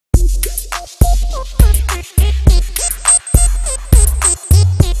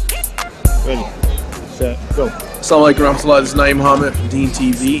Ready, set, go. Assalamu alaikum warahmatullahi. This is Naeem Muhammad from Dean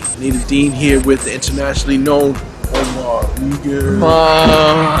TV. Native Dean here with the internationally known Omar. Regan.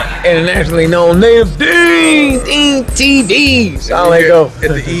 Internationally known Native Dean, Dean TV. Assalamu alaikum.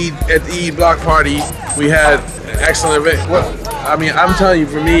 At the Eid block party, we had an excellent event. I mean, I'm telling you,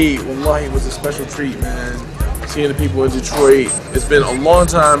 for me, wallahi, it was a special treat, man. Seeing the people in Detroit. It's been a long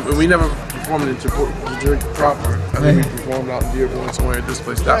time, and we never performed in Detroit proper. I think we performed out in Dearborn somewhere, this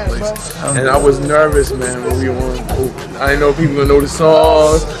place, that place. And I was nervous, man, when we were on. I didn't know people gonna know the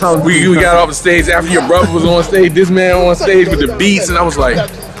songs. We got off the stage after your brother was on stage, this man on stage with the beats, and I was like, man,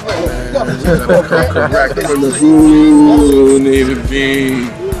 we gotta come correct from the Native Dean.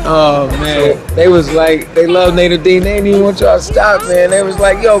 Oh man, they was like, they love Native Dean. They didn't even want y'all to stop, man. They was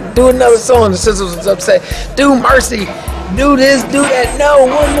like, yo, do another song. The sisters was upset. Do Mercy. Do this, do that. No,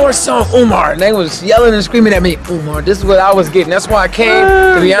 one more song, Omar. And they was yelling and screaming at me, Omar. This is what I was getting. That's why I came.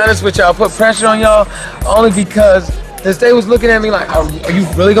 To be honest with y'all, put pressure on y'all only because they was looking at me like, are you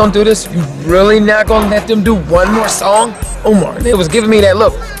really gonna do this? You really not gonna let them do one more song, Omar? And they was giving me that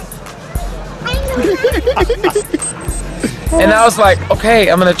look. And I was like, okay,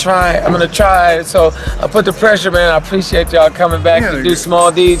 I'm gonna try. So I put the pressure, man. I appreciate y'all coming back to do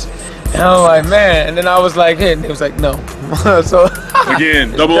small deeds. And I was like, man. And then I was like, hey, and it was like, no. So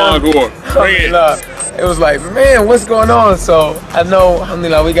again, double encore. Bring it. It was like, man, what's going on? So I know,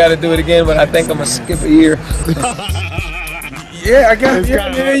 alhamdulillah, we gotta do it again, but I think I'm gonna skip a year. Yeah, I got it.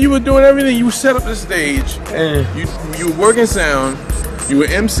 Yeah, man, you were doing everything. You set up the stage. You were working sound. You were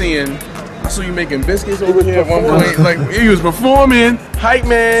MCing. I saw you making biscuits over here at one point. Like, he was performing, hype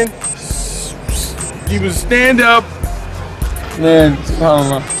man. He was stand up. Man,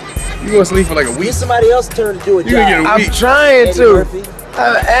 subhanAllah. You gonna sleep for like a week? Get somebody else turn to do it. I'm trying to.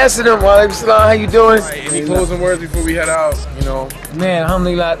 I asked them, how you doing? Right, any closing words before we head out, you know? Man,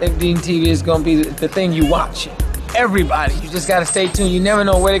 alhamdulillah, Dean TV is gonna be the thing you watch. Everybody, you just gotta stay tuned. You never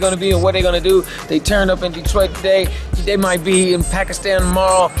know where they're gonna be and what they're gonna do. They turned up in Detroit today. They might be in Pakistan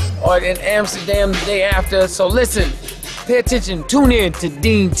tomorrow or in Amsterdam the day after. So listen, pay attention, tune in to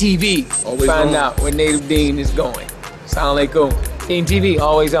Dean TV. Always Find on. out where Native Dean is going. Assalamu alaikum. Dean TV,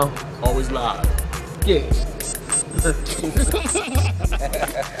 always on. Always live. Yeah.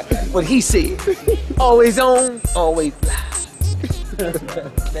 What he said. Always on, always live.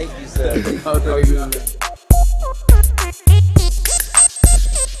 Thank you, sir.